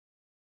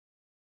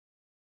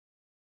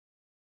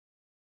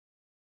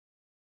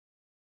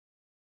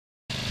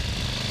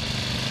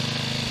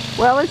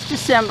Well, it's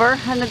December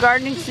and the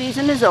gardening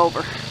season is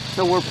over,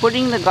 so we're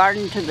putting the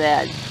garden to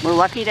bed. We're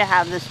lucky to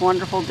have this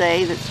wonderful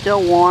day that's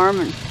still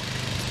warm, and it's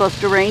supposed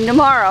to rain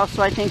tomorrow,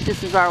 so I think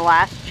this is our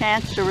last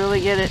chance to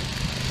really get it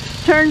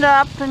turned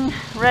up and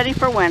ready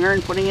for winter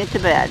and putting it to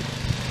bed.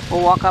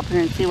 We'll walk up here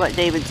and see what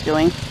David's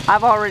doing.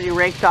 I've already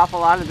raked off a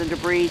lot of the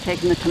debris,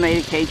 taking the tomato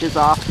cages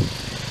off.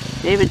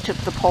 David took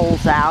the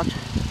poles out.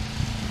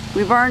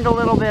 We burned a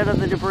little bit of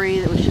the debris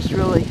that was just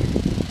really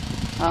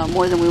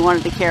more than we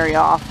wanted to carry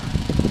off.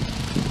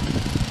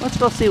 Let's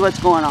go see what's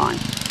going on.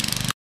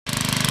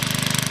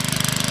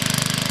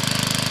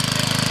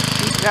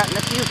 We've gotten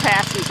a few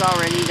passes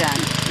already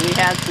done. We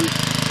had some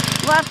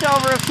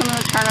leftover of some of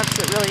the turnips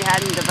that really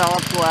hadn't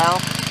developed well.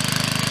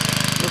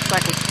 Looks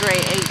like a stray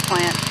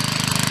eggplant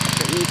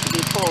that needs to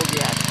be pulled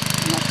yet,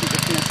 unless we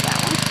just missed that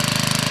one.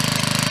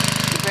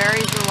 The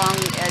berries are along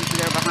the edge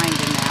there behind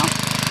him now.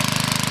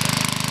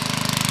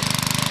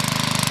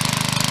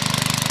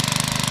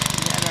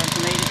 We had our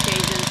tomato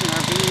cages and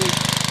our beans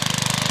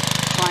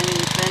climbing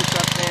the fence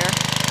up there.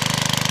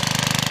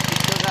 We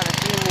still got a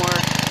few more.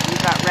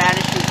 We've got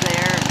radishes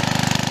there.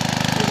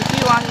 There's a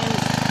few onions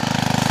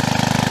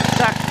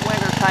stuck,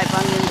 winter type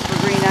onions, for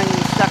green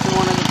onions stuck in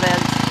one of the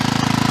beds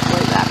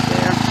way back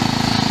there.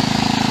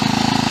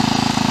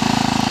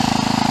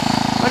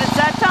 But it's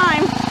that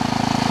time.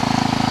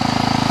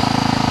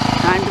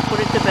 Time to put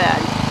it to bed.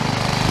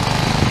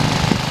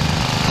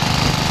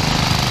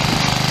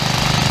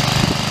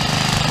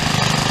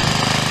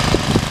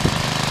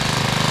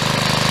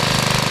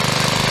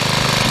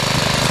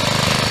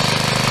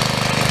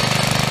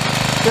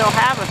 Still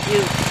have a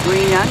few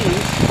green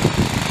onions.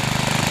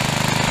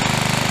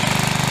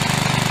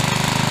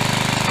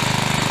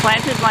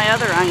 Planted my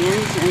other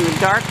onions in the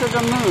dark of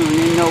the moon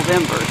in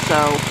November,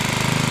 so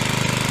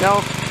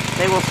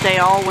they will stay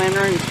all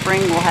winter, and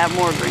spring we'll have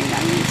more green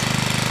onions.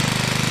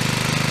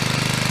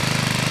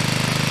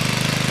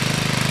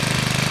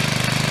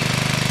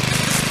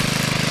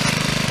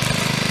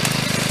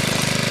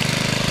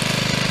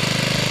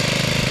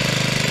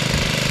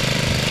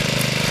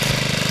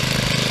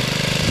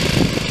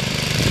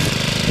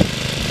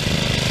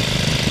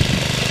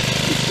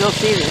 You'll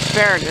see the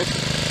asparagus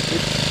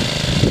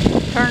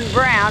is turned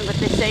brown, but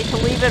they say to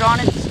leave it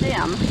on its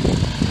stem.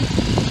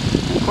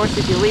 And of course,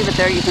 if you leave it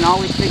there, you can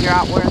always figure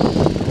out where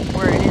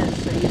it is,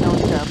 so you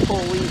don't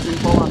pull weeds and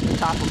pull up the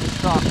top of the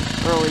stalk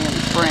early in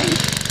the spring.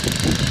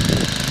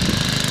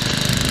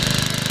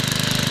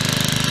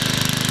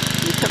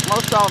 We took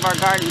most all of our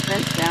garden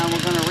fence down.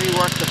 We're going to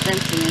rework the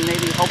fencing and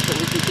maybe hope that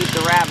we can keep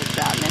the rabbits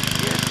out next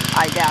year.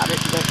 I doubt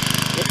it, but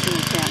it's an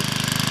intent.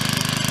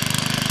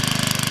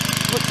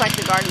 Looks like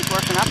the garden's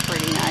working up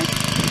pretty nice.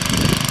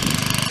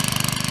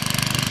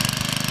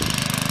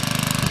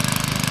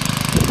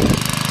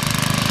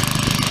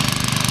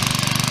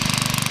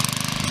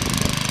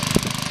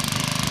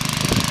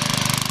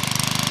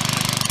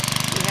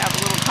 We have a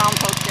little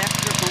compost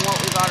extra from what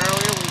we bought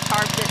earlier. We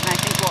tarped it, and I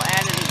think we'll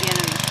add it again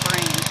in the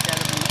spring instead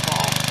of in the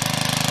fall.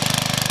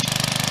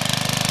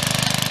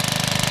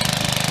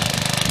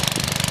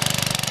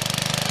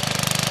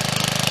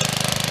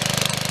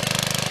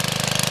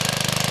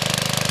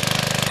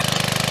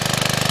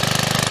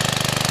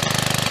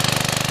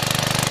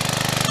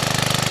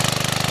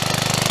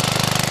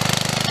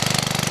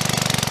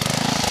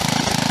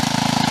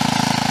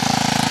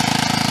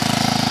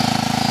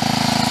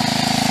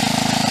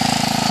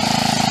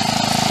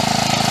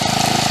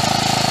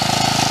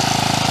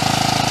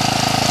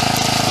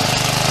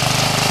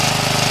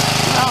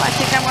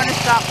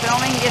 Stop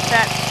filming, get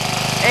that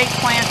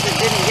eggplant that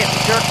didn't get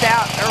jerked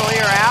out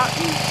earlier out,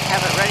 and have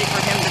it ready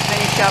for him to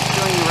finish up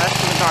doing the rest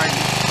of the garden.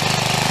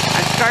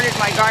 I've started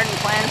my garden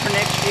plan for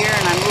next year,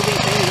 and I'm moving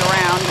things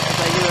around as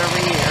I do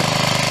every year.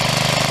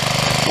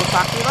 We'll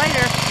talk to you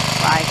later.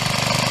 Bye.